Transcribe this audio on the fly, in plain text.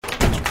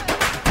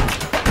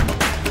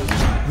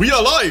We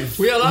are live.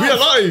 We are live.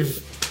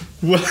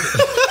 We are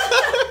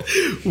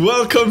live.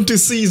 Welcome to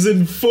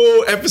season 4,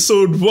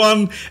 episode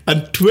 1,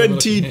 and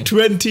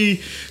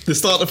 2020. The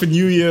start of a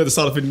new year, the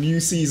start of a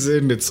new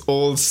season. It's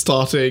all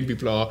starting.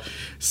 People are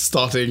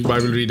starting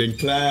Bible reading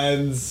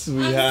plans.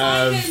 We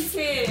have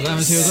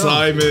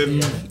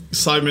Simon.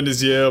 Simon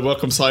is here.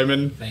 Welcome,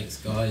 Simon. Thanks,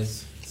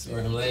 guys.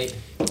 Sorry I'm late.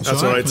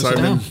 That's all right,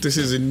 Simon. This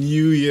is a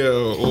new year.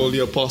 All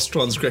your past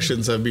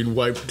transgressions have been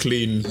wiped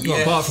clean. Well,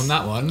 apart from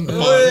that one.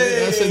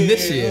 That's in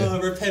this year. I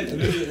repent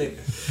immediately.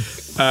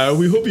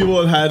 We hope you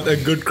all had a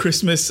good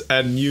Christmas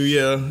and New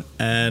Year.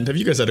 And have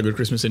you guys had a good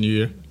Christmas and New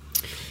Year?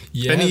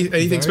 Yeah,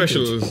 Anything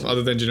special good.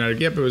 other than generic?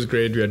 Yep, it was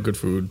great. We had good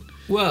food.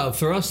 Well,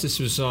 for us, this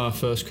was our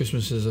first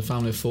Christmas as a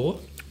family of 4.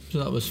 So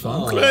that was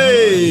fun. Oh.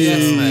 Hey!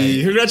 Yes,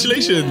 mate.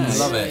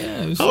 Congratulations! I love it.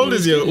 Yeah, How old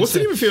is your? What's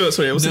the name of your?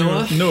 Sorry, what's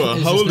Noah. the name? Noah.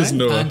 How old is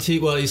Noah? And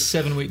he's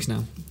 7 weeks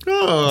now.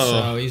 Oh,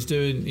 So he's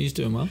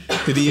doing well.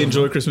 did he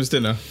enjoy Christmas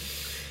dinner?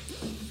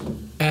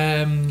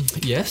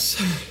 Yes,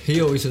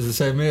 he always has the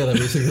same meal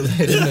every single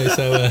day, doesn't he?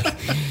 So,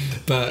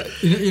 but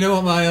you know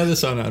what my other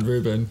son had,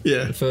 Ruben?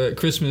 Yeah. For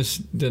Christmas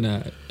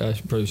dinner, I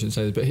probably shouldn't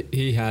say this, but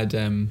he had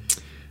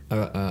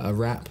a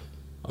wrap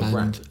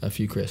and a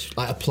few crisps,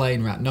 like a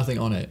plain wrap, nothing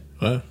on it.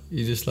 What?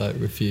 He just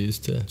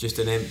refused to. Just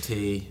an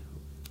empty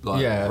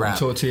wrap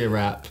tortilla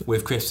wrap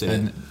with crisps in it.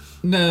 and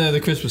no, the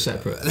crisps were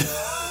separate.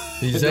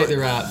 He just ate the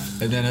wrap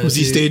and then Was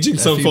he staging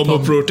some form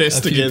of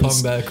protest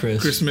against Pombear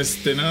crisps.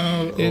 Christmas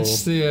dinner?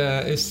 It's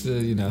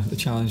the the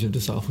challenge of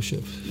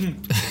discipleship.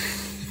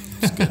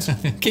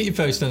 Keep you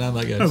posted on how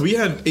that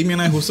goes. Amy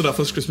and I hosted our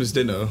first Christmas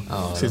dinner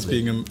since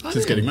lovely.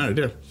 since getting married.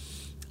 Yeah,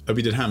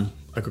 we did ham.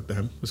 I cooked the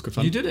ham. It was good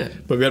fun. You did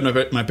it? But we had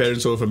my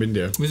parents over from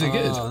India. Was it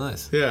good? Oh,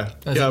 nice. Yeah,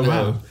 As yeah, in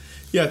well, ham?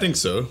 yeah, I think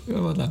so.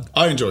 Oh, well done.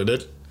 I enjoyed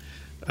it.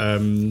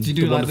 Did you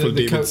do like the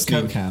David Coke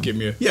Sneed ham? gave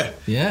me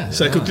Yeah.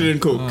 So I cooked it in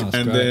Coke Oh, that's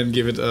and great. then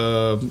gave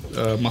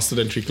it mustard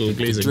and treacle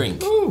glazing.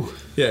 Drink. Ooh.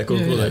 Yeah,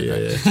 Coca-Cola.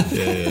 Yeah,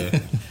 Yeah.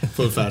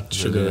 Full fat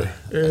sugar.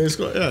 Yeah, it's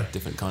got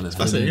Different kind of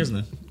fascinating, isn't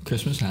it?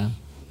 Christmas ham.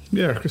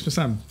 Yeah, Christmas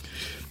ham.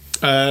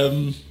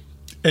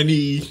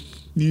 Any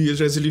New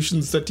Year's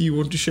resolutions that you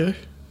want to share?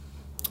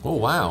 Oh,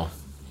 wow.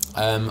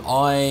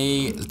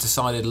 I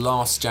decided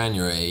last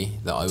January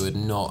that I would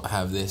not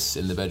have this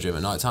in the bedroom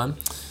at night time.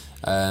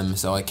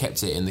 So I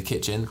kept it in the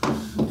kitchen,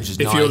 which is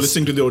nice. If you're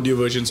listening to the audio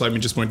version,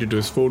 Simon just pointed to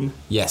his phone.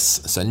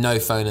 Yes, so no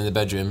phone in the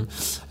bedroom.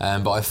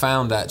 But I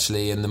found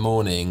actually in the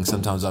morning,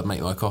 sometimes I'd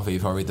make my coffee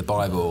before I read the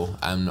Bible,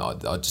 and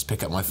I'd just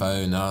pick up my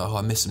phone.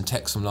 I missed some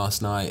texts from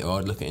last night, or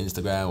I'd look at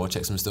Instagram, or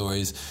check some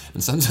stories.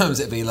 And sometimes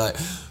it'd be like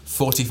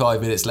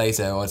 45 minutes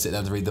later, I'd sit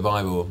down to read the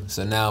Bible.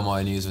 So now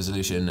my New Year's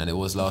resolution, and it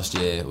was last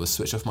year, was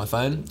switch off my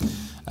phone,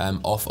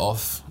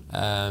 off.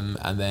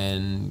 And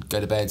then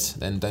go to bed,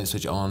 then don't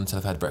switch it on until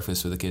I've had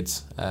breakfast with the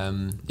kids.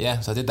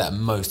 So I did that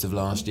most of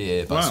last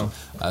year. But Wow.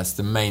 that's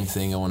the main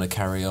thing I want to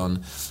carry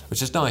on,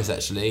 which is nice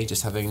actually,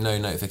 just having no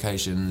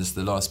notifications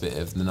the last bit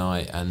of the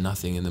night and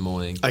nothing in the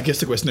morning. I guess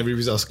the question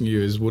everybody's asking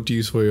you is, what do you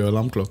use for your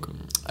alarm clock?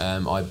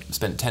 I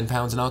spent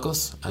 £10 in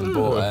Argos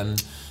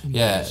and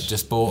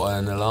just bought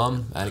an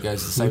alarm, and it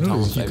goes at the same time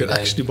You every could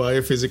day. actually buy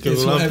a physical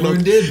It's alarm what clock.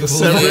 everyone did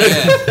before.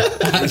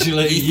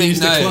 Actually, You think use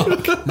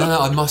the clock. no,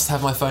 I must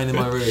have my phone in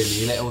my room.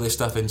 You let all this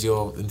stuff into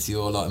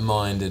your like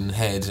mind and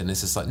head, and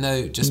it's just like,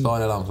 no, just buy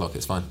an alarm clock.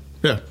 It's fine.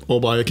 Yeah, or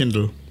buy a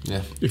Kindle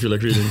Yeah. if you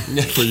like reading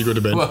before you go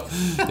to bed. Well,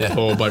 yeah.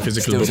 Or buy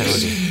physical Still books.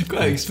 technology.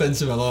 Quite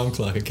expensive alarm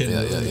clock. A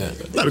Kindle. Yeah.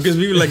 No, because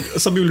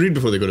some people read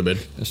before they go to bed.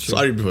 That's So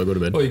true. I read before I go to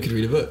bed. Or you could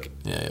read a book.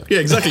 Yeah. Yeah,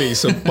 exactly.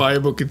 So buy a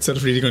book instead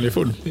of reading on your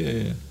phone.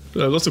 Yeah.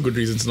 Lots of good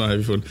reasons to not have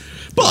your phone.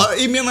 But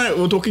Amy and I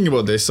were talking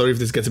about this. Sorry if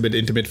this gets a bit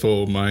intimate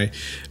for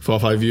our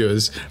 5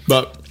 years.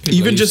 But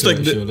even just like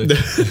the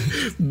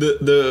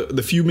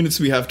few minutes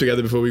we have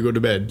together before we go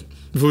to bed,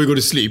 before we go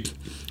to sleep,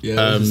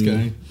 Yeah. This is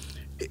going.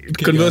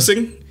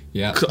 conversing.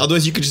 Yeah.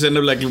 Otherwise, you could just end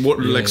up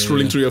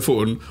scrolling through your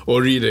phone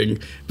or reading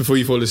before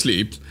you fall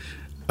asleep,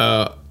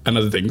 and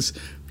other things.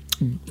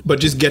 But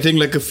just getting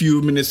like a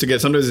few minutes to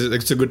get. Sometimes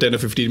it's a good 10 or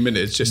 15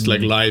 minutes. Just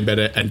like lie in bed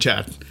and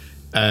chat,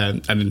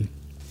 and then.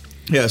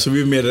 Yeah, so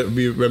we're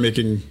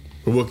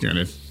working on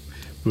it.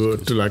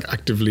 To like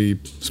actively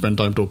spend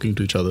time talking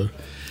to each other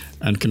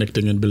and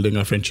connecting and building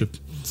our friendship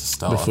It's a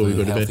start before we of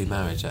go a to healthy bed.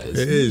 marriage. That is.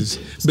 It is.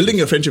 Building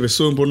your friendship is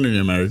so important in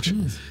your marriage.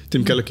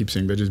 Tim Keller keeps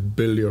saying that, just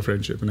build your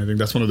friendship. And I think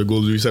that's one of the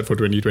goals we set for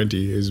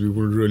 2020 is we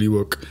will really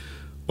work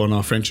on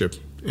our friendship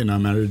in our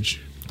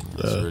marriage.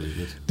 That's really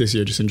good. This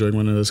year, just enjoying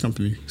one another's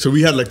company. So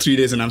we had like 3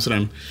 days in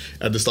Amsterdam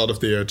at the start of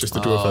the year, just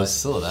the two of I us.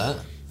 saw that.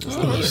 It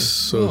was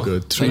so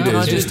good. 3 Can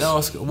I days. just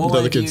ask, with why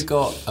other have you kids.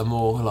 got a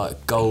more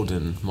like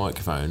golden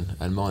microphone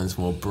and mine's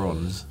more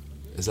bronze?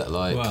 Is that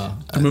like Wow.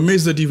 I'm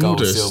amazed that you've gold,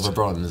 noticed. silver,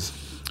 bronze?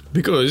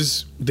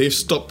 Because they've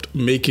stopped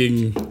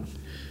making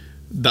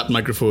that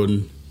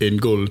microphone in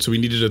gold, so we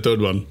needed a third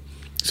one.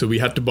 So we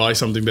had to buy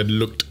something that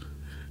looked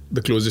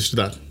the closest to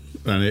that.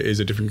 and it is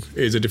a different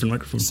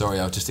microphone. Sorry,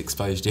 I've just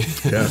exposed you.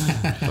 Yeah.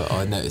 But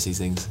I notice these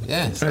things.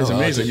 Yeah, That's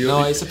amazing.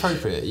 No, it's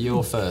appropriate.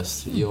 You're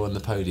first. You're on the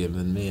podium,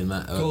 and me and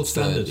Matt are Gold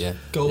standard. third, yeah.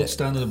 Gold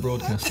standard of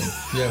broadcasting.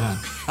 Johan.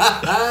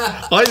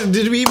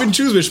 Did we even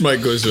choose which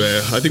mic goes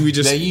where? I think we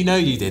just. No, you know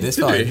you did. It's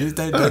Did fine. we?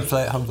 Don't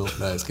play it humble.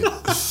 No, it's good.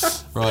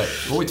 Right,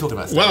 what are we talking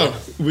about today? Wow,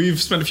 we've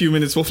spent a few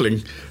minutes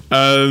waffling.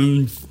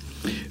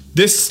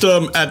 This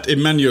term at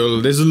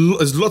Emmanuel, there's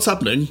lots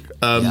happening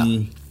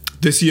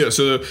this year.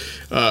 So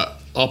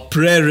our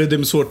prayer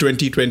rhythms for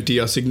 2020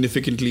 are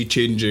significantly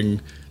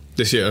changing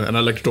this year, and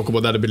I'd like to talk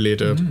about that a bit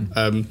later.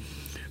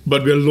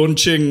 But we're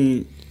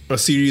launching a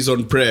series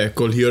on prayer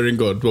called Hearing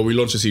God. Well, we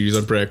launched a series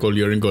on prayer called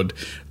Hearing God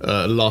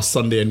last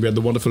Sunday, and we had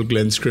the wonderful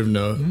Glenn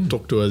Scrivener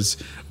talk to us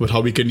about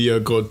how we can hear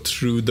God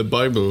through the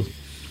Bible.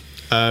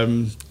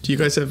 Do you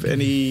guys have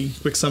any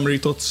quick summary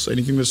thoughts?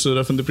 Anything that stood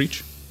out from the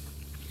preach?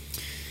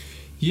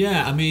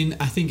 Yeah, I mean,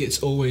 I think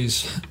it's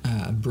always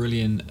a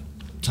brilliant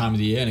time of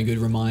the year and a good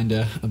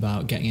reminder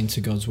about getting into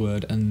God's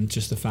Word, and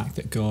just the fact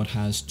that God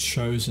has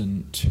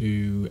chosen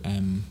to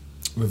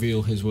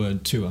reveal His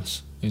Word to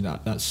us. You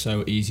know, that's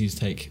so easy to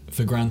take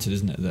for granted,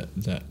 isn't it?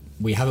 That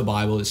we have a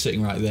Bible, it's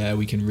sitting right there,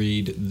 we can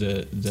read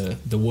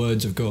the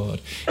words of God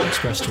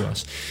expressed to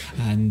us.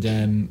 And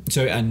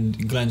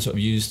and Glenn sort of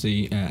used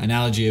the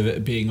analogy of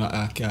it being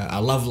like a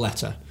love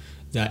letter.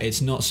 That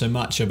it's not so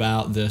much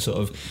about the sort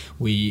of,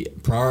 we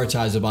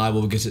prioritize the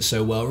Bible because it's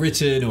so well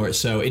written or it's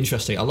so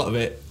interesting. A lot of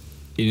it,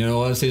 you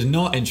know, honestly, is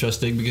not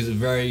interesting because it's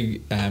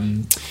very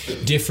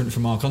different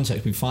from our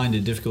context. We find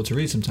it difficult to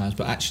read sometimes,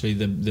 but actually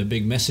the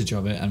big message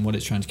of it and what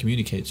it's trying to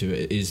communicate to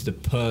it is the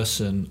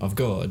person of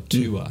God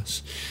to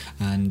us.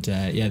 And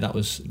that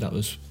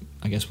was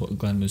I guess what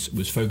Glenn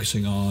was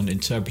focusing on,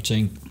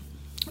 interpreting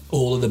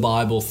all of the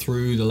Bible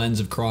through the lens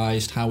of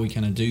Christ, how we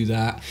kind of do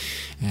that,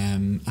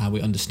 how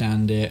we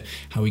understand it,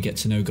 how we get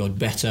to know God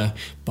better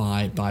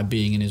by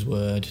being in His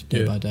Word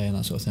day by day and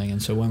that sort of thing.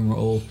 And so when we're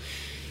all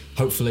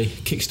hopefully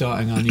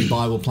kickstarting our new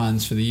Bible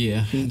plans for the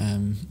year,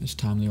 it's a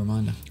timely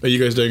reminder. Are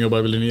you guys doing a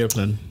Bible in a year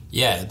plan?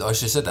 Yeah, I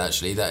should have said that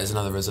actually. That is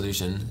another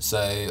resolution. So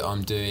I'm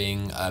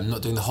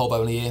not doing the whole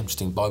Bible in a year, I'm just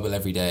doing Bible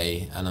every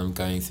day, and I'm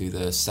going through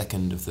the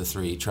second of the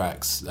 3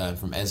 tracks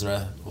from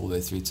Ezra all the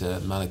way through to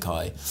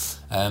Malachi.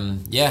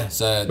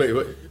 So...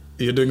 Wait,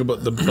 you're doing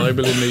about the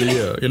Bible in a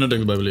year? You're not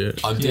doing the Bible in a year?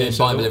 I'm doing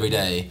Bible every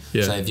day.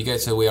 Yeah. So if you go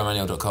to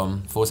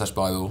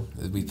wearemanuel.com/Bible,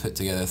 we put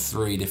together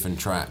 3 different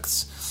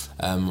tracts.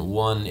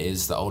 One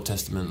is the Old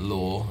Testament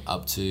law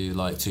up to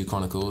like 2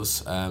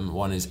 Chronicles.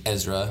 One is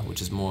Ezra,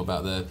 which is more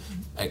about the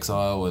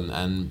exile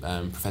and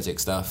prophetic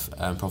stuff,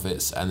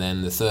 prophets. And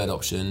then the third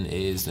option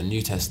is the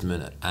New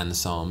Testament and the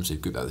Psalms.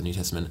 We've grouped out the New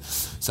Testament.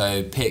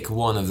 So pick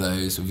one of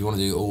those. If you want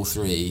to do all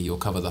 3, you'll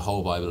cover the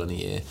whole Bible in a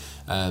year.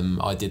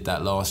 I did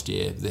that last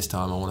year. This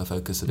time I want to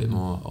focus a bit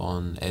more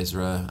on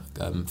Ezra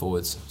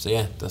forwards. So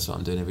yeah, that's what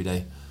I'm doing every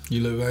day. You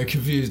look very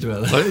confused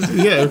about that.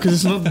 Yeah, because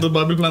it's not the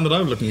Bible plan that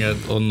I'm looking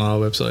at on our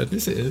website.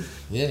 Yes, it is.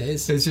 Yeah, it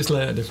is. It's just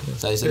laid out differently.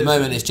 So at the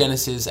moment it's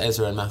Genesis,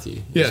 Ezra and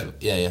Matthew. Yeah.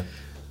 Yeah.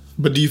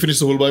 But do you finish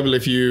the whole Bible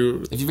if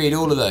you... If you read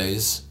all of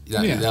those,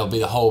 that'll be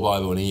the whole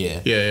Bible in a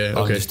year. Yeah, I'm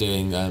okay. just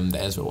doing the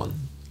Ezra one.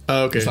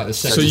 Oh, okay. It's like the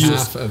second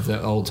half of the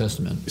Old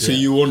Testament. So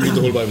you won't read the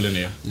whole Bible in a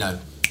year? No.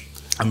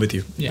 I'm with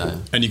you. Yeah.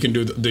 No. And you can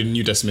do the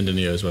New Testament in a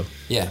year as well?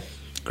 Yeah.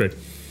 Great.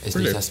 It's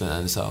Brilliant. New Testament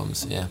and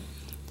Psalms, yeah.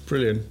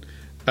 Brilliant.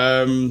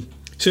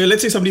 So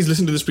let's say somebody's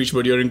listening to this preach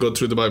about hearing God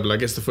through the Bible. I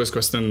guess the first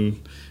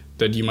question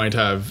that you might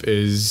have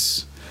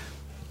is,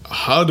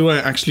 how do I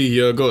actually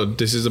hear God?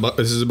 This is a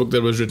book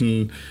that was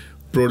written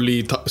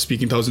broadly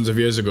speaking thousands of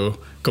years ago,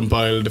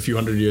 compiled a few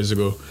hundred years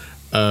ago,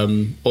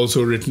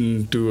 also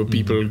written to a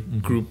people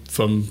group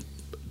from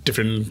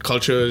different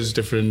cultures,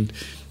 different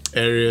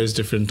areas,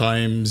 different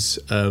times,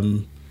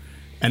 and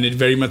it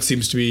very much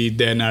seems to be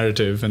their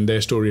narrative and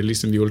their story, at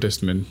least in the Old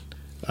Testament.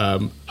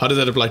 How does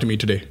that apply to me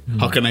today?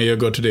 How can I hear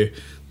God today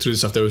through the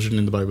stuff that was written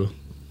in the Bible?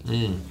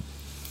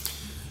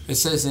 It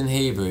says in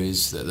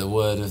Hebrews that the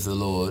word of the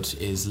Lord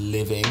is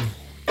living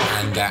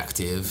and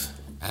active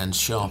and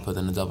sharper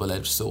than a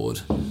double-edged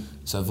sword.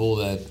 So of all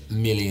the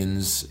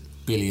millions,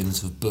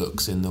 billions of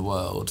books in the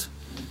world,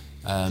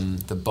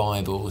 the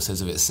Bible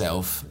says of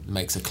itself,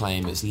 makes a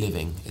claim it's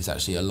living, it's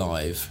actually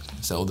alive.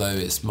 So although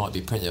it might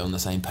be printed on the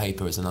same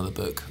paper as another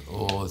book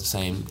or the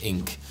same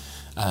ink,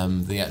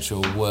 the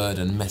actual word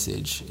and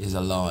message is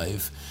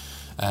alive.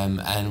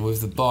 And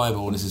with the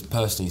Bible, this is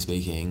personally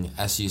speaking,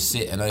 as you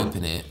sit and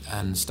open it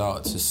and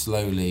start to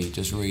slowly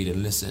just read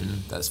and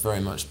listen, that's very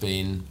much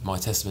been my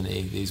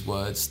testimony. These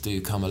words do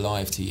come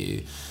alive to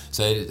you.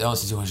 So it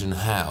answers your question,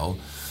 how?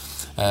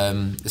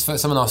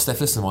 Someone asked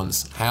Steph Listen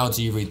once, how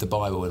do you read the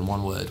Bible in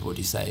one word? What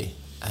do you say?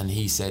 And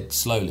he said,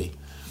 slowly.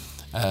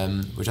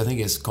 Which I think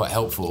is quite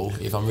helpful.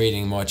 If I'm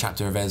reading my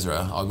chapter of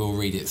Ezra, I will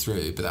read it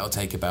through, but that'll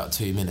take about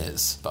 2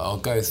 minutes. But I'll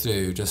go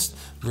through just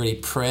really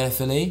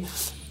prayerfully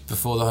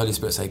before the Holy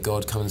Spirit say,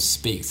 God, come and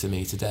speak to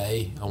me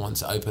today. I want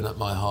to open up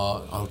my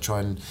heart. I'll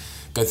try and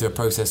go through a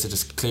process of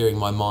just clearing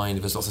my mind.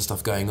 If there's lots of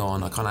stuff going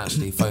on, I can't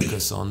actually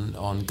focus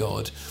on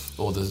God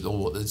or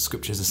what the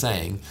scriptures are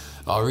saying.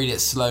 But I'll read it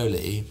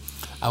slowly.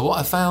 And what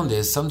I found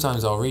is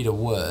sometimes I'll read a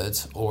word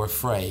or a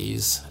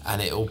phrase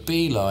and it'll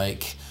be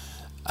like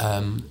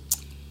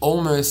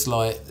almost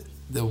like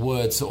the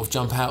words sort of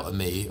jump out at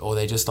me, or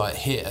they just like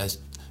hit a,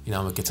 you know,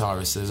 I'm a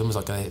guitarist, so it's almost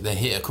like they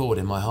hit a chord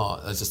in my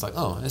heart. It's just like,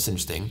 oh, that's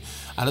interesting.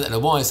 I don't know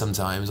why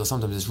sometimes, or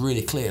sometimes it's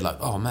really clear, like,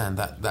 oh man,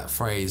 that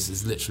phrase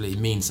is literally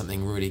means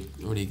something really,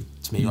 really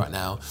to me right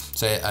now.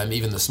 So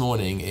even this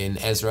morning in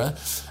Ezra,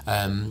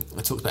 I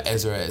talked about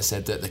Ezra. It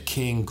said that the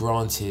king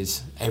granted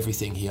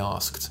everything he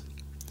asked.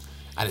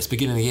 And it's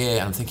beginning of the year,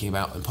 and I'm thinking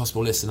about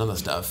impossible lists and other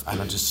stuff, and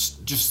it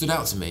just stood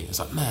out to me. It's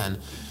like, man,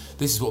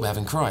 this is what we have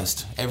in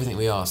Christ. Everything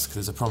we ask,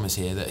 there's a promise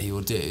here that he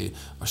will do.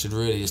 I should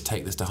really just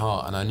take this to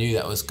heart. And I knew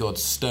that was God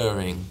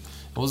stirring.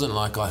 It wasn't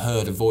like I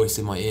heard a voice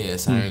in my ear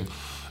saying,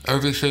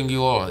 everything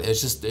you are.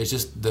 It's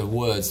just the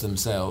words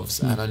themselves.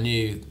 And I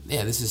knew,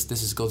 yeah, this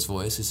is God's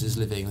voice. This is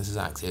living. This is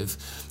active.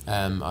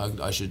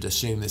 I should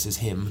assume this is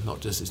him,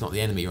 it's not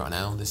the enemy right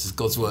now. This is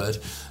God's word.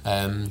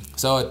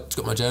 So I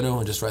got my journal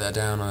and just wrote that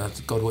down.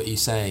 God, what are you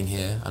saying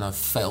here? And I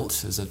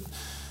felt as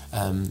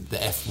the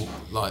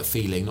F-like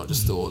feeling, not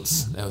just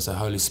thoughts. There was a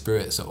Holy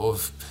Spirit sort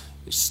of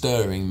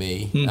stirring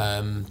me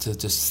to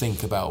just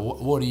think about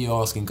what are you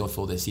asking God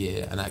for this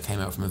year, and that came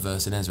out from a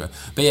verse in Ezra.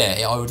 But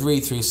yeah, I would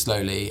read through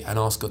slowly and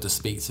ask God to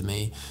speak to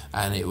me,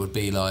 and it would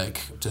be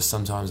like just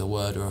sometimes a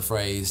word or a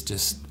phrase,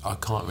 just I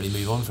can't really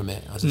move on from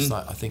it. I was just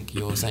like, I think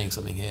you're saying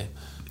something here.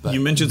 But, you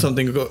mentioned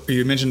something.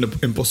 You mentioned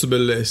the impossible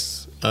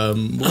list.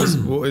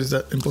 What is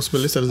that impossible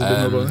list? That is a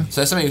bit more about it.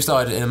 So something we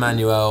started in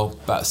Emmanuel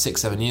about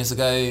 6-7 years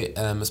ago,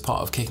 as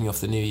part of kicking off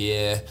the new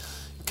year,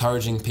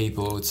 encouraging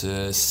people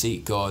to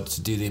seek God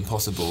to do the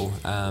impossible,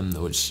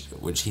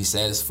 which Jesus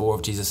says 4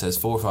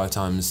 or 5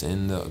 times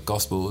in the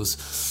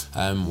Gospels.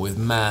 With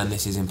man,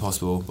 this is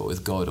impossible, but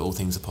with God, all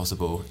things are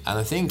possible. And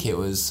I think it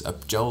was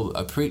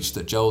a preach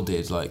that Joel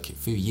did like a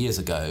few years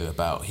ago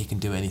about he can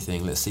do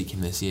anything. Let's seek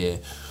him this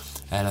year.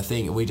 And I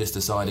think we just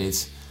decided,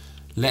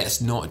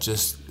 let's not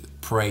just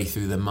pray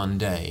through the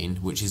mundane,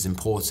 which is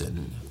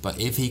important, but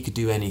if he could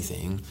do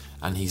anything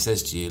and he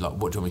says to you, like,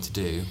 what do you want me to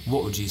do?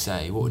 What would you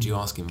say? What would you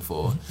ask him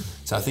for?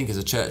 So I think as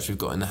a church, we've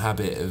got in the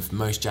habit of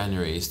most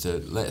Januaries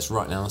to let's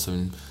write down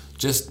some,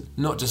 just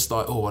not just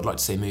like, oh, I'd like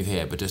to say move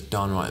here, but just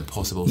downright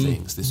impossible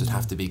things. This would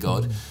have to be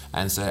God.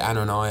 And so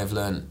Anna and I have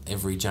learned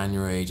every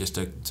January just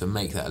to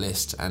make that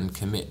list and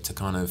commit to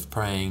kind of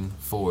praying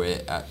for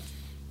it at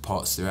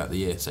parts throughout the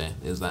year. So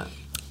there's that.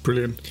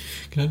 Brilliant.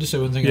 Can I just say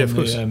one thing? Yeah, on of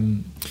course.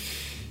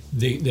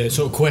 The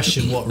sort of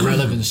question, what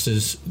relevance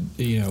does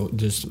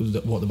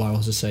what the Bible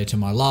has to say to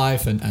my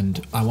life,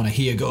 and I want to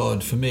hear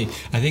God for me.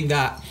 I think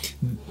that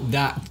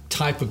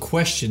type of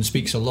question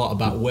speaks a lot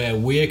about where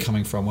we're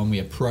coming from when we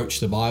approach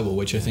the Bible,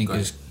 which I think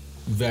is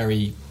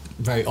very,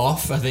 very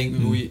off. I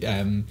think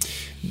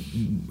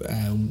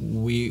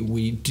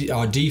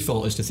our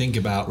default is to think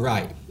about,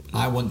 right,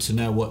 I want to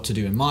know what to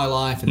do in my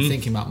life and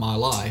thinking about my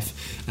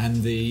life,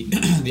 and the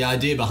the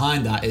idea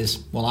behind that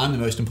is, well, I'm the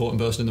most important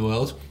person in the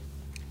world,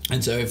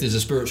 and so if there's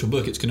a spiritual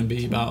book, it's going to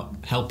be about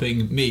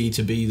helping me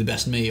to be the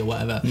best me or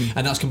whatever.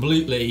 And that's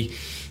completely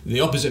the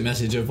opposite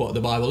message of what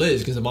the Bible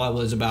is, because the Bible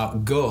is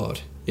about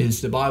God.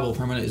 It's the Bible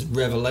primarily is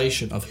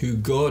revelation of who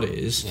God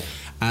is.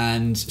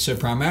 And so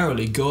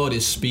primarily God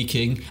is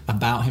speaking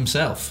about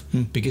himself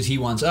because he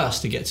wants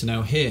us to get to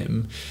know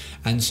him.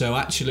 And so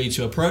actually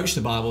to approach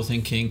the Bible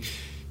thinking,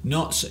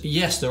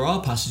 yes, there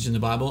are passages in the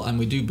Bible, and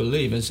we do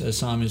believe, as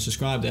Simon has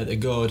described there, that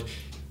God,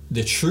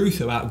 the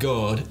truth about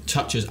God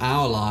touches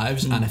our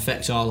lives and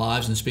affects our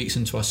lives and speaks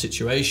into our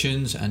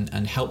situations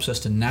and helps us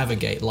to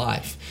navigate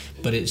life.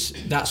 But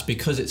that's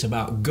because it's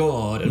about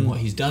God and what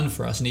he's done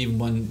for us. And even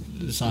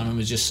when Simon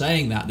was just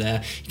saying that there,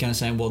 he's kind of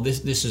saying, well,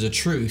 this is a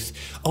truth.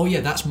 Oh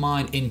yeah, that's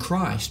mine in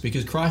Christ,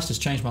 because Christ has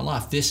changed my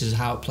life. This is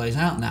how it plays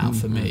out now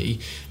for me.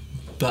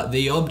 But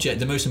the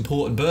most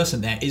important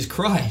person there is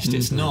Christ.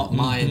 It's not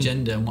my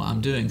agenda and what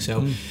I'm doing.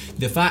 So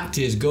the fact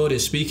is, God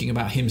is speaking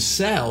about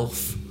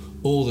himself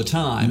all the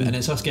time, and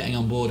it's us getting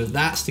on board of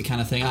that's the kind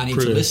of thing I need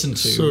to listen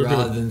to,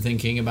 rather than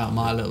thinking about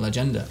my little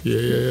agenda.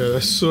 Yeah,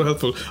 that's so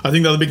helpful. I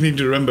think the other big thing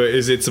to remember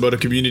is it's about a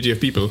community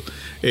of people.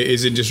 It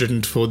isn't just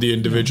written for the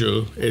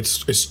individual.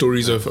 It's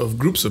stories of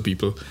groups of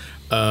people.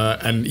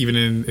 And even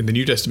in the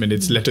New Testament,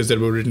 it's letters that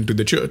were written to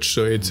the church.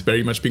 So it's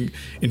very much being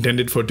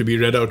intended for it to be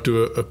read out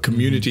to a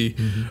community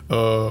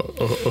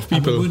of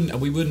people.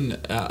 And we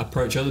wouldn't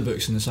approach other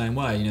books in the same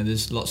way. You know,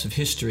 there's lots of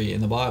history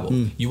in the Bible.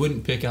 You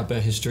wouldn't pick up a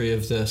history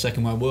of the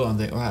Second World War and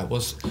think, all right,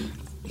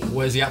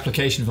 where's the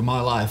application for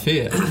my life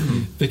here?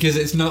 Because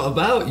it's not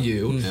about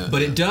you,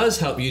 but it does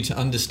help you to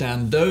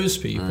understand those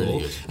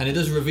people, and it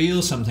does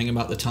reveal something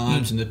about the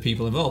times and the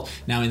people involved.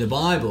 Now, in the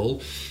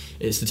Bible,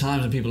 it's the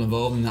times and people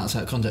involved, and that's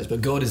that context.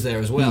 But God is there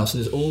as well, so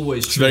there's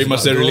always truth very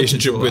much their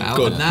relationship with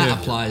God, and that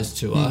applies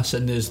to us.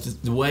 And there's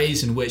the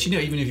ways in which,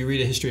 even if you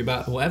read a history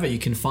about whatever, you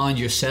can find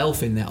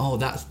yourself in there. Oh,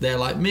 they're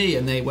like me,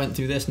 and they went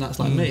through this, and that's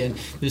like me. And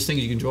there's things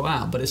you can draw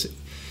out, but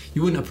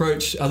you wouldn't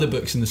approach other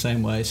books in the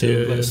same way. So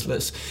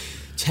let's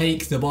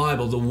take the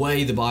Bible the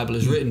way the Bible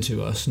is written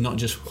to us, not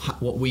just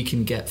what we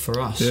can get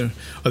for us. Yeah,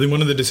 I think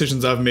one of the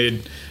decisions I've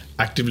made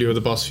actively over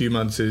the past few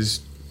months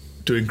is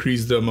to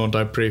increase the amount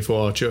I pray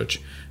for our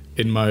church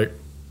in my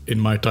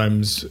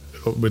times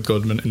with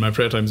God, in my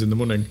prayer times in the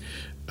morning,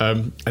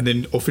 and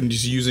then often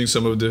just using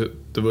some of the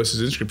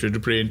verses in Scripture to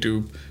pray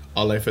into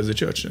our life as a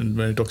church. And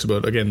when it talks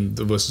about, again,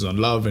 the verses on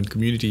love and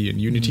community and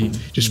unity,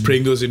 just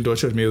praying those into our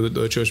church. May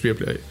the church be a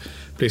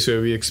place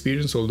where we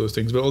experience all those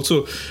things, but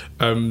also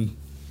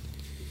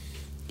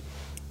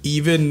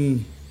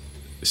even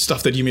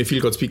stuff that you may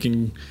feel God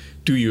speaking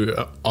to you,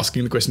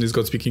 asking the question, is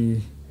God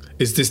speaking?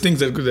 Is this things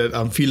that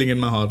I'm feeling in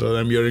my heart or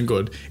I'm hearing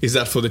God, is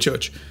that for the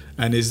church?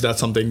 And is that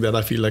something that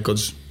I feel like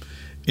God's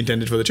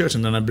intended for the church?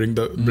 And then I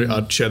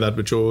I'd share that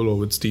with Joel or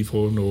with Steve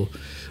Horn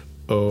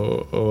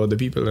or the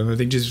people. And I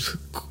think just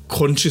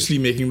consciously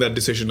making that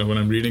decision of when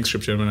I'm reading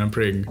Scripture and when I'm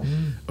praying,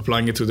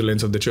 applying it through the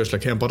lens of the church,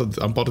 like, hey, I'm part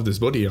of this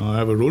body. I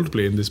have a role to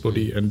play in this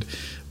body, and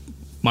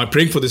my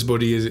praying for this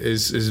body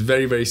is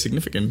very, very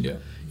significant. Yeah.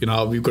 You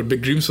know, we've got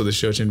big dreams for this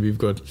church, and we've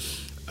got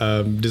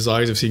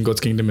desires of seeing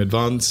God's kingdom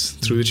advance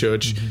through the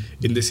church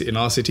in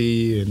our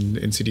city,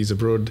 in cities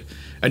abroad,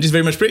 and just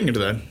very much praying into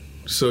that.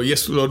 So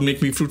yes, Lord,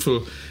 make me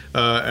fruitful,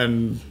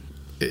 and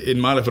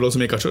in my life, but also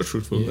make our church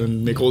fruitful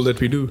and make all that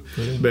we do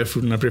bear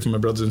fruit. And I pray for my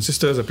brothers and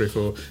sisters. I pray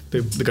for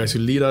the guys who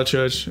lead our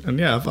church. And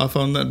yeah, I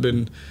found that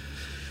been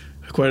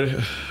quite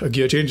a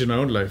gear change in my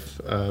own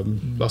life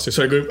last year.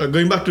 So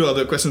going back to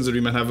other questions that we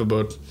might have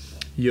about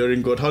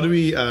hearing God, how do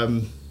we...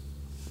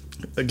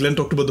 Glenn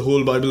talked about the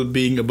whole Bible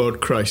being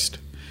about Christ.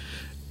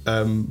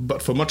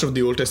 But for much of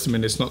the Old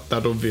Testament, it's not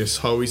that obvious.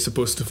 How are we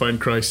supposed to find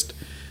Christ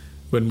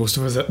when most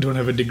of us don't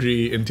have a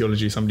degree in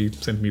theology? Somebody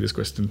sent me this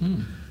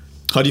question.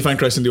 How do you find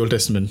Christ in the Old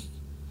Testament?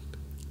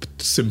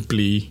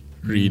 Simply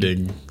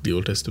reading the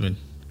Old Testament.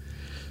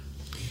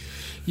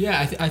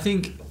 Yeah, I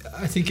think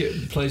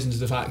it plays into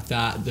the fact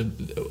that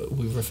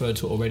we've referred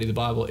to it already. The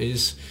Bible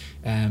is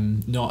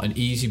not an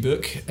easy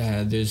book.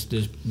 There's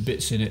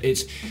bits in it.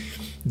 It's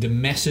the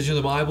message of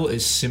the Bible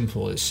is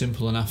simple. It's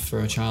simple enough for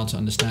a child to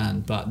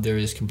understand, but there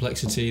is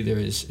complexity. There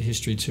is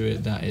history to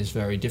it that is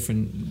very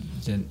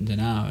different than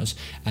ours,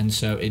 and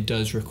so it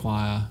does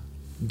require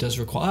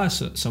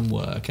some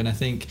work. And I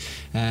think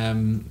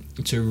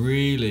to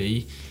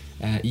really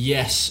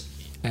yes,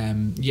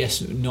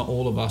 not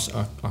all of us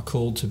are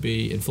called to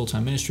be in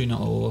full-time ministry,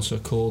 not all of us are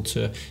called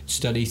to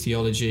study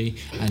theology,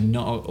 and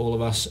not all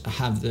of us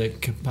have the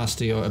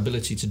capacity or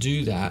ability to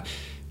do that.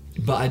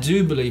 But I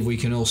do believe we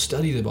can all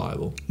study the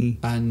Bible,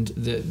 and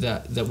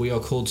that we are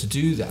called to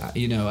do that.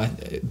 You know,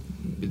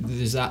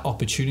 there's that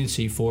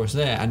opportunity for us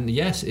there. And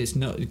yes, it's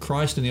not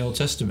Christ in the Old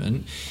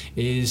Testament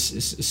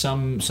is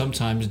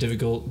sometimes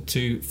difficult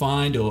to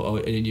find, or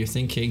in your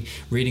thinking,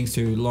 reading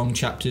through long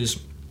chapters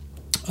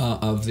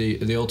of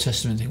the Old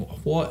Testament, think,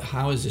 what?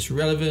 How is this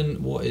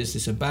relevant? What is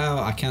this about?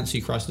 I can't see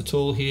Christ at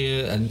all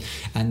here, and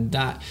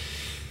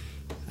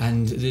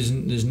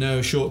there's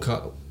no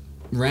shortcut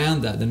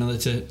round that than other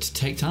to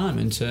take time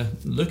and to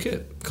look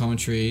at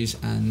commentaries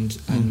and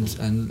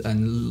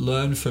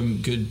learn from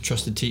good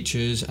trusted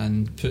teachers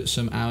and put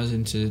some hours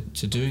into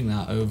doing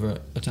that over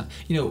a time.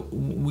 You know,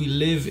 we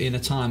live in a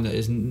time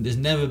there's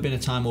never been a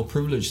time more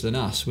privileged than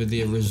us, with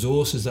the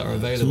resources that are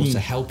available to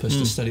help us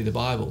to study the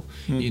Bible.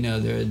 You know,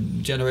 there are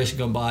generations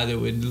gone by that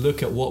would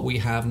look at what we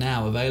have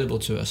now available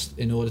to us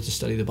in order to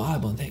study the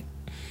Bible and think,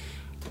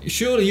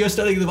 surely you're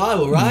studying the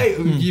Bible, right?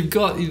 You've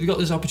got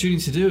this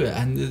opportunity to do it,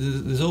 and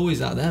there's always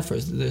that there for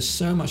us. There's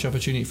so much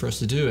opportunity for us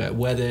to do it,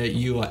 whether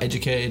you are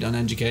educated,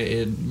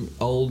 uneducated,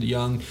 old,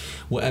 young,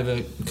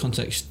 whatever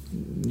context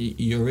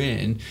you're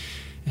in.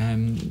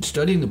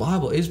 Studying the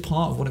Bible is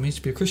part of what it means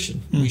to be a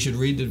Christian. We should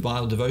read the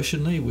Bible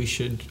devotionally. We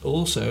should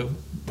also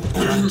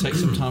try and take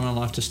some time in our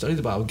life to study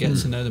the Bible, get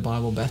to know the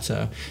Bible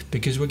better,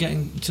 because we're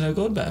getting to know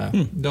God better.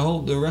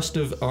 The rest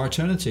of our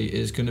eternity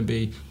is going to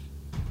be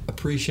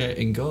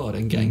appreciating God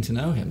and getting to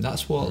know Him.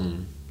 That's what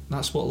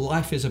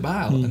life is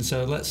about. And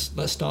so let's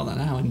start that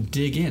now and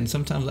dig in.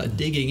 Sometimes that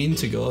digging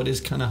into God is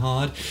kind of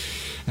hard,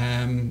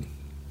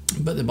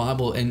 but the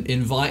Bible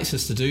invites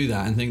us to do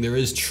that and think there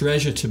is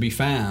treasure to be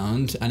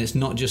found, and it's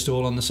not just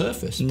all on the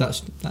surface.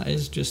 That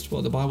is just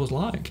what the Bible's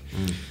like.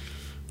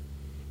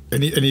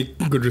 Any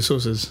good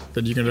resources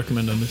that you can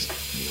recommend on this?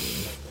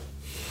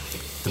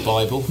 The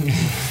Bible.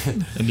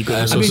 Any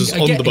good resources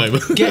on the Bible?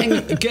 getting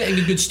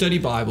a good study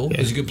Bible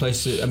is a good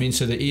place to. I mean,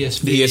 so the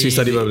ESV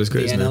study Bible is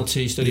great. The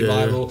NLT study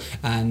Bible,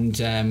 and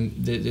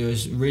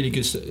there's really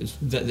good.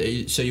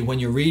 So when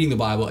you're reading the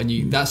Bible, and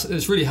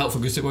it's really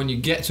helpful, because when you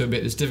get to a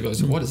bit that's difficult,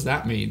 so what does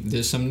that mean?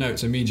 There's some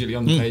notes immediately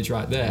on the page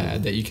right there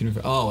that you can.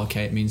 Oh,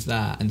 okay, it means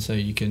that, and so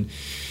you can.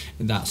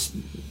 That's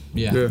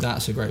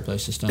a great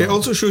place to start. It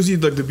also shows you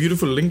like the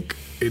beautiful link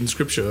in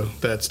Scripture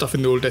that stuff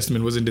in the Old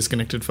Testament wasn't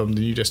disconnected from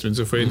the New Testament.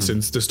 So, for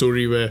instance, the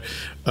story where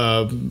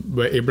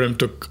Abraham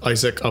took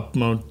Isaac up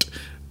Mount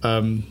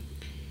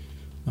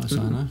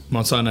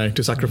Sinai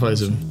to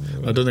sacrifice him.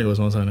 I don't think it was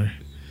Mount Sinai.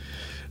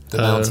 The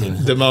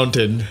mountain. The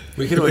mountain.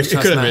 We could always It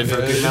trust could have Matt been.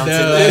 for a good mountain.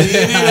 No, You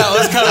knew that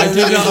was coming. I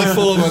did not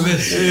inform on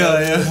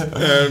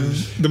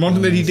this. The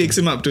mountain that he takes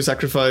him up to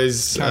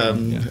sacrifice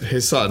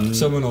his son.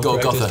 Someone will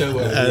correct Golgotha. us, don't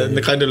worry. And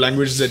the kind of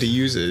language that he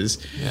uses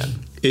Yeah.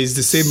 is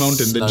the same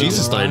mountain that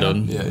Jesus died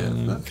on. Yeah,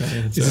 yeah.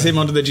 Okay. It's the same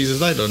mountain that Jesus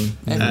died on.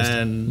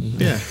 And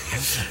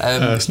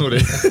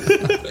Snowday.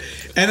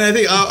 And I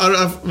think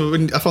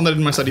when I found that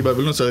in my study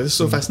Bible notes, so it's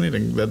so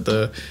fascinating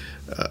that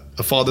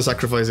a father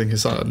sacrificing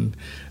his son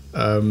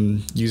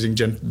using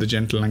the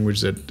gentle language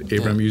that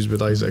Abraham used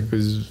with Isaac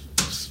was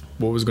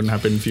what was going to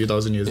happen a few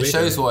thousand years It later.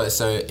 shows why it's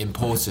so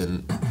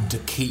important to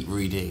keep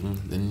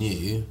reading the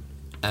New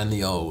and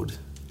the Old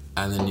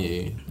and the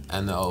New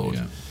and the Old.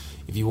 Yeah.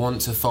 If you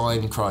want to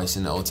find Christ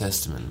in the Old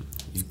Testament,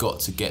 you've got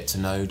to get to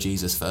know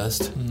Jesus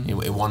first, in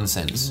one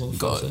sense. You've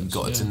got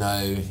to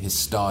know his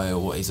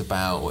style, what he's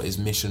about, what his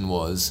mission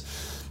was.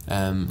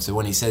 So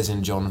when he says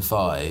in John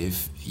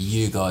 5,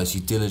 you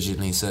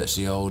diligently search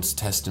the Old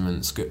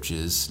Testament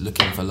scriptures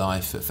looking for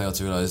life but fail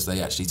to realise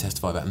they actually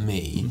testify about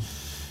me.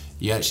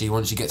 You actually,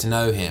 once you get to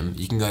know him,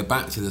 you can go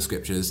back to the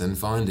scriptures and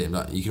find him.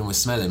 Like you can always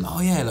smell him. Oh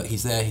yeah, look,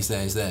 he's there.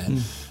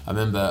 I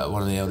remember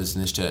one of the elders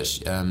in this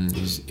church,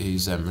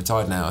 who's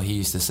retired now. He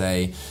used to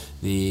say,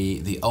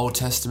 the Old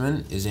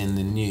Testament is in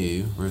the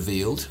New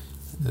revealed,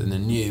 and the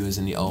New is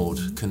in the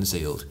Old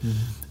concealed.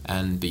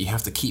 But you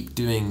have to keep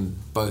doing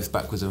both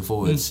backwards and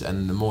forwards,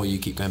 and the more you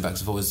keep going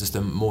backwards and forwards, just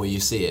the more you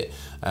see it.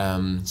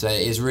 So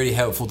it is really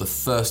helpful the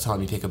first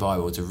time you pick a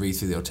Bible to read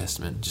through the Old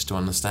Testament, just to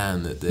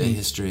understand that the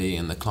history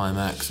and the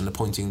climax and the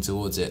pointing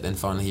towards it. Then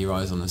finally he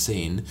arrives on the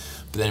scene,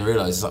 but then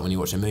realise it's like when you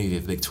watch a movie,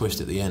 a big twist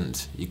at the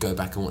end. You go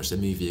back and watch the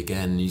movie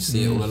again, and you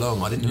see it all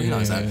along. I didn't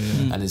realise that.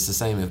 And it's the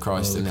same with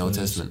Christ in the Old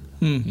Testament.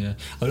 Yeah,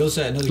 I would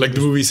also say another Like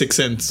the movie Sixth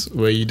Sense,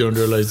 where you don't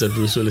realise that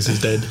Bruce Willis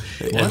is dead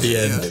at the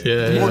end.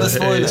 Yeah, What a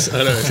spoiler.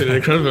 I know, it's an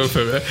incredible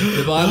film.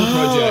 the Bible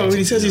Project. When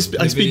he says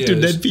I speak to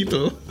dead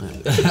people.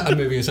 I'm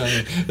moving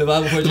aside. The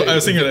Bible Project. I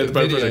was thinking of the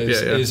Bible videos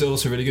Project, yeah. is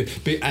also really good.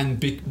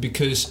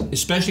 Because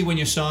especially when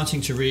you're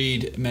starting to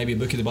read maybe a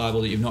book of the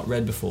Bible that you've not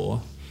read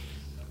before,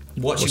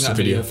 watching Watch that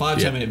the video,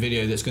 video. 5-10 minute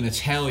video that's going to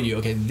tell you,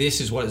 okay,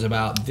 this is what it's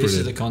about, this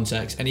is the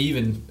context, and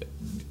even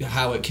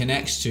how it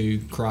connects to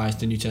Christ,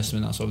 the New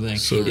Testament, that sort of thing.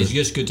 So It's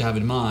just good to have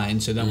in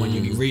mind, so then when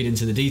you read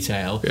into the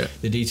detail, Yeah.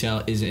 the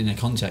detail is in a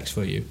context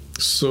for you.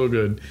 So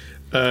good.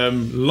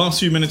 Last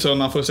few minutes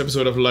on our first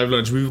episode of Live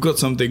Lunch, we've got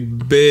something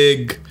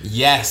big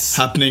Yes,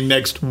 happening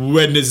next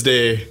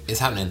Wednesday. it's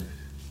happening.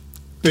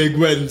 Big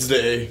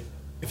Wednesday.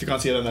 If you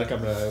can't see it on that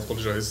camera, I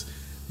apologise.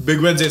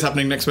 Big Wednesday is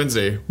happening next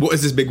Wednesday. What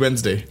is this Big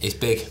Wednesday? It's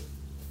big.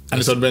 And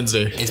it's on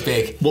Wednesday. It's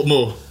big. What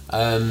more?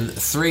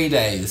 3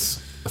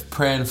 days of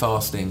prayer and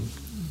fasting,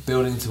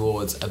 building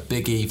towards a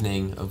big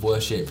evening of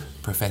worship,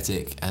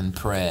 prophetic, and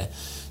prayer.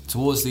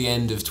 Towards the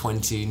end of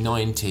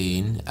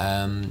 2019,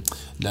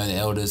 the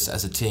elders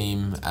as a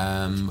team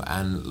and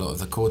a lot of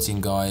the core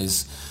team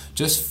guys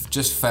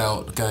just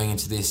felt going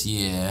into this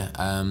year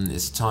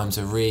it's time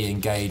to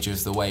re-engage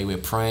with the way we're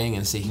praying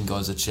and seeking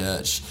God as a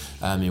church,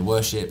 in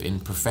worship, in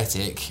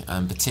prophetic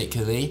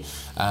particularly,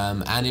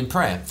 and in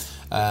prayer.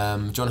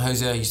 John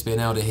Hosier used to be an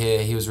elder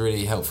here. He was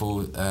really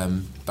helpful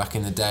back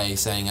in the day,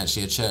 saying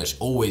actually a church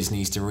always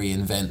needs to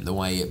reinvent the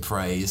way it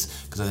prays,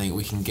 because I think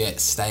we can get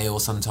stale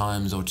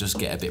sometimes or just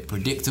get a bit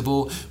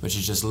predictable, which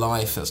is just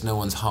life. That's no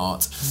one's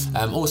heart.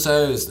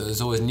 Also, there's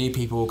always new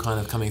people kind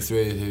of coming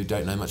through who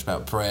don't know much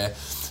about prayer.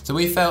 So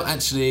we felt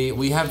actually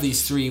we have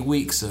these 3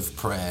 weeks of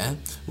prayer,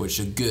 which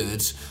are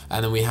good,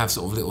 and then we have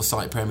sort of little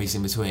site prayer meetings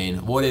in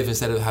between. What if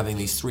instead of having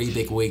these 3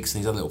 big weeks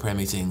and these other little prayer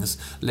meetings,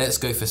 let's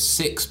go for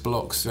 6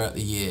 blocks throughout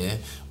the year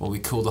where we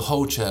call the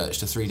whole church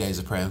to 3 days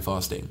of prayer and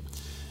fasting.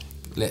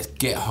 Let's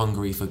get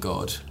hungry for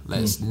God.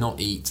 Let's not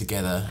eat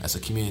together as a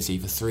community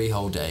for 3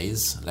 whole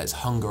days. Let's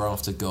hunger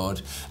after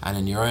God. And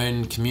in your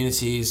own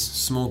communities,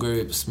 small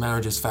groups,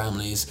 marriages,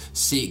 families,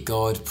 seek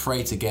God,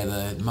 pray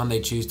together. Monday,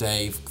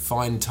 Tuesday,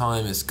 find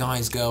time as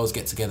guys, girls,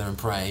 get together and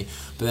pray.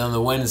 But then on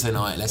the Wednesday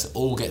night, let's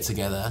all get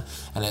together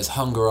and let's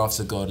hunger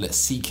after God. Let's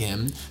seek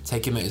Him.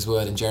 Take Him at His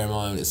word in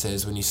Jeremiah when it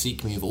says, when you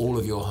seek me with all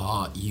of your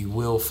heart, you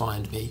will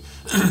find me.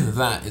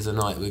 That is a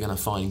night we're going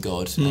to find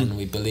God. And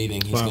we're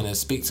believing He's going to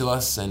speak to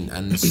us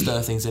and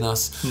stir things in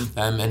us,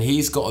 and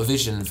He's got a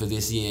vision for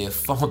this year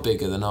far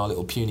bigger than our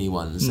little puny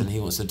ones, and He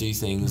wants to do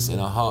things in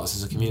our hearts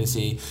as a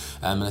community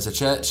and as a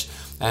church.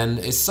 And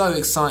it's so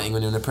exciting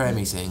when you're in a prayer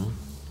meeting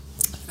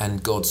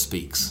and God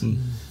speaks.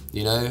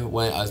 You know,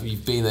 when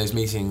you've been in those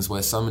meetings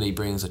where somebody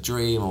brings a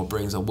dream or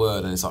brings a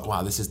word, and it's like,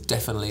 wow, this is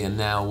definitely a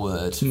now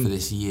word for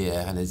this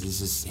year, and it's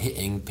just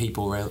hitting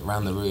people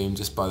around the room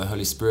just by the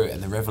Holy Spirit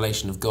and the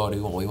revelation of God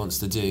and what He wants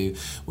to do.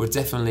 We're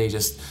definitely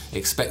just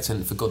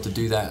expectant for God to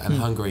do that and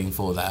hungering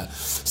for that.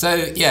 So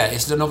yeah,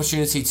 it's an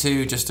opportunity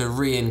to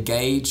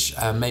re-engage.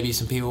 Maybe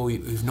some people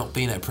who've not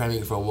been at a prayer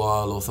meeting for a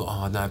while or thought,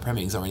 oh no, prayer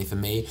meetings aren't really for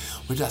me.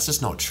 Well, that's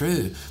just not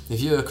true. If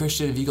you're a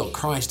Christian, if you've got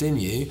Christ in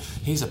you,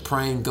 He's a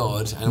praying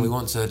God, and we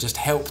want to just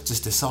help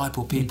just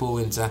disciple people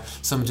into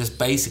some just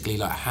basically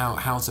like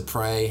how to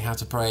pray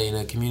in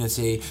a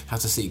community, how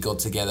to seek God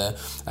together,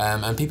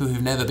 and people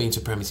who've never been to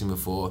a prayer meeting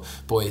before,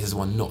 boy, this is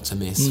one not to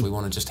miss. We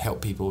want to just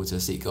help people to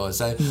seek God.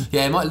 So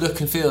yeah, it might look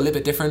and feel a little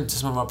bit different to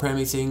some of our prayer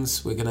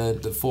meetings.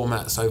 The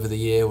formats over the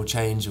year will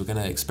change. We're going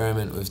to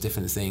experiment with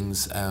different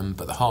things,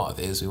 but the heart of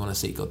it is we want to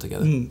seek God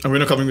together. And we're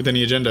not coming with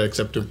any agenda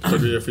except to be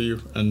here for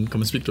you and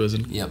come and speak to us.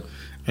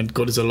 And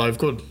God is a live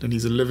God, and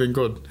He's a living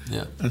God.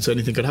 Yeah. And so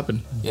anything could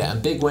happen. Yeah,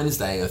 and Big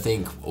Wednesday, I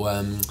think. Do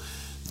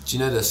you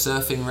know the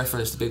surfing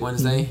reference to Big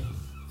Wednesday?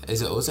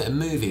 Was it a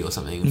movie or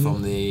something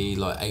from the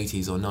like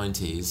 80s or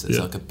 90s? It's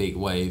like a big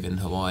wave in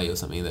Hawaii or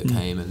something that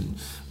came and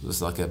was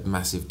like a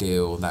massive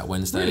deal that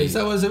Wednesday. Really? Is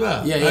that what it's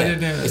about? Yeah. I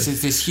didn't know. It's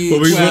this huge.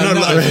 Well,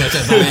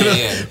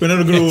 we're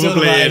not going to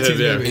overplay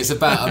it. It's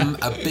about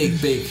a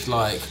big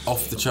like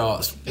off the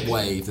charts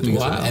wave, the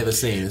biggest I've ever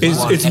seen.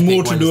 It's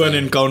more to do an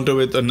encounter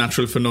with a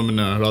natural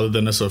phenomena rather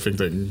than a surfing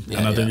thing.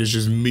 And I think it's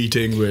just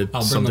meeting with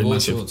something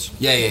massive. Shorts.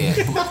 Yeah.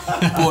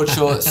 Board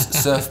shorts,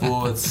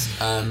 surfboards,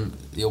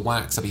 your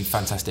wax. That'd be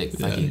fantastic.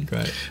 Thank you.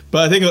 Great.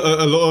 But I think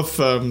a lot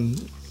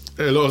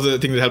of the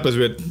things that helped us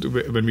with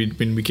when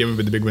we came up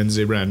with the Big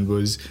Wednesday brand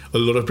was a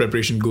lot of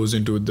preparation goes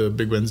into the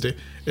Big Wednesday.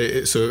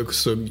 So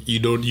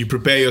you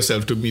prepare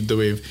yourself to meet the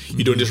wave.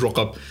 You don't just rock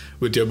up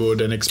with your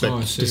board and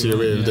expect to see a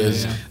wave.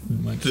 There's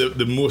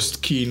the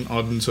most keen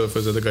ardent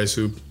surfers are the guys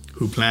who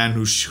plan,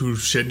 who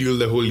schedule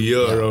the whole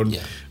year around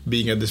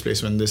being at this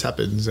place when this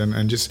happens,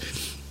 and just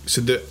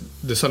so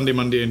the Sunday,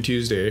 Monday, and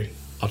Tuesday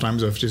are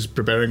times of just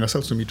preparing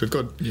ourselves to meet with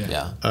God.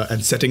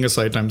 And setting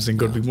aside time to saying,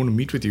 God, we want to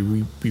meet with you.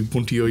 We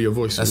want to hear your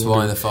voice. That's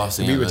why the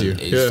fasting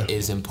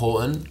is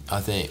important. I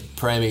think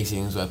prayer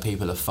meetings where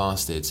people are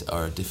fasted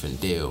are a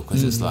different deal,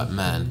 because it's like,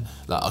 man,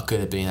 like I could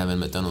have been having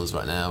McDonald's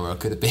right now, or I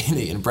could have been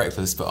eating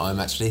breakfast, but I'm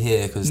actually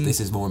here because this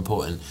is more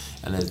important.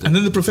 And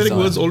then the prophetic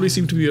words always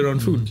seem to be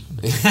around food.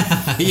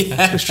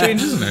 It's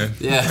strange, isn't it?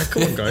 Yeah. Like,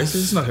 come on, guys,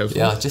 this is not helpful.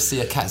 Yeah, just see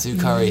a katsu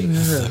curry.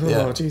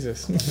 Oh,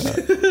 Jesus.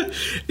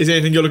 Is there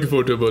anything you're looking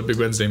forward to about Big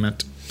Wednesday,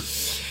 Matt?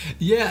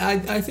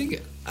 Yeah, I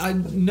think I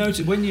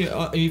noticed when you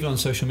even on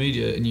social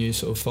media and you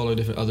sort of follow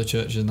different other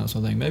churches and that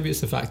sort of thing. Maybe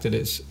it's the fact that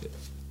it's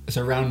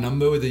a round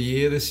number with the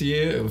year this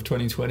year of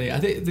 2020. I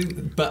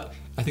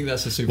think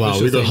that's a superficial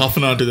Wow, we got thing. half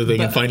an hour to the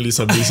thing and finally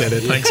somebody said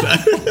it. Thanks,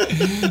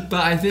 man.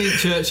 But I think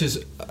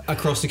churches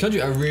across the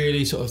country, I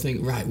really sort of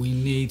think, right, we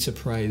need to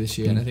pray this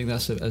year. And I think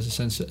that's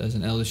as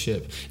an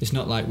eldership, it's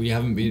not like we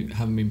haven't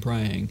been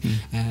praying,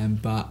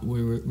 but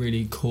we're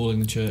really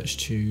calling the church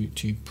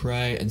to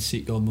pray and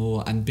seek God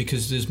more, and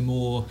because there's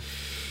more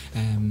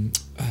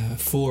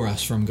for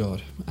us from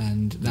God,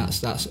 and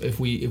that's if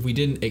we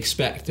didn't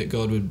expect that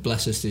God would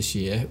bless us this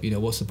year,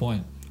 what's the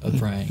point of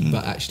praying?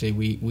 But actually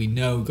we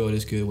know God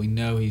is good, we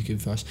know He's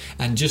good for us,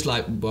 and just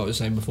like what I was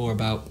saying before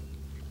about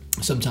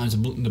sometimes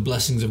the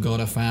blessings of God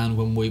are found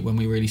when we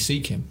really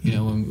seek Him.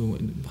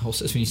 When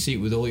you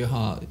seek with all your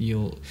heart,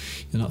 you'll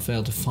not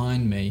fail to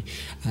find me.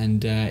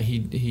 And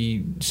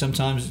he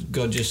sometimes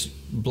God just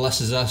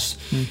blesses us.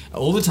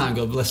 All the time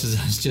God blesses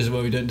us just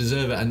when we don't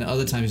deserve it, and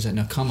other times He's like,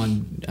 no, come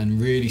on and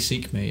really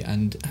seek me.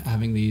 And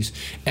having these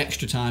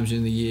extra times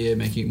in the year,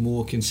 making it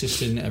more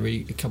consistent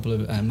every couple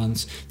of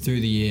months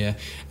through the year,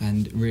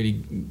 and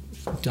really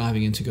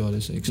diving into God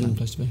is an exciting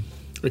place to be.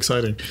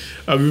 Exciting.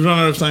 We've run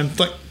out of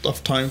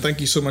time.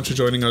 Thank you so much for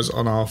joining us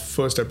on our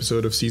first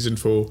episode of season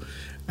 4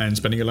 and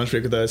spending a lunch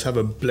break with us. Have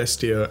a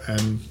blessed year,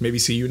 and maybe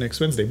see you next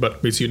Wednesday.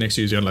 But we'll see you next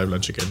Tuesday on Live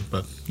Lunch again.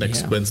 But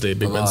next Wednesday,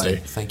 Big Wednesday.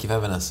 Thank you for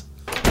having us.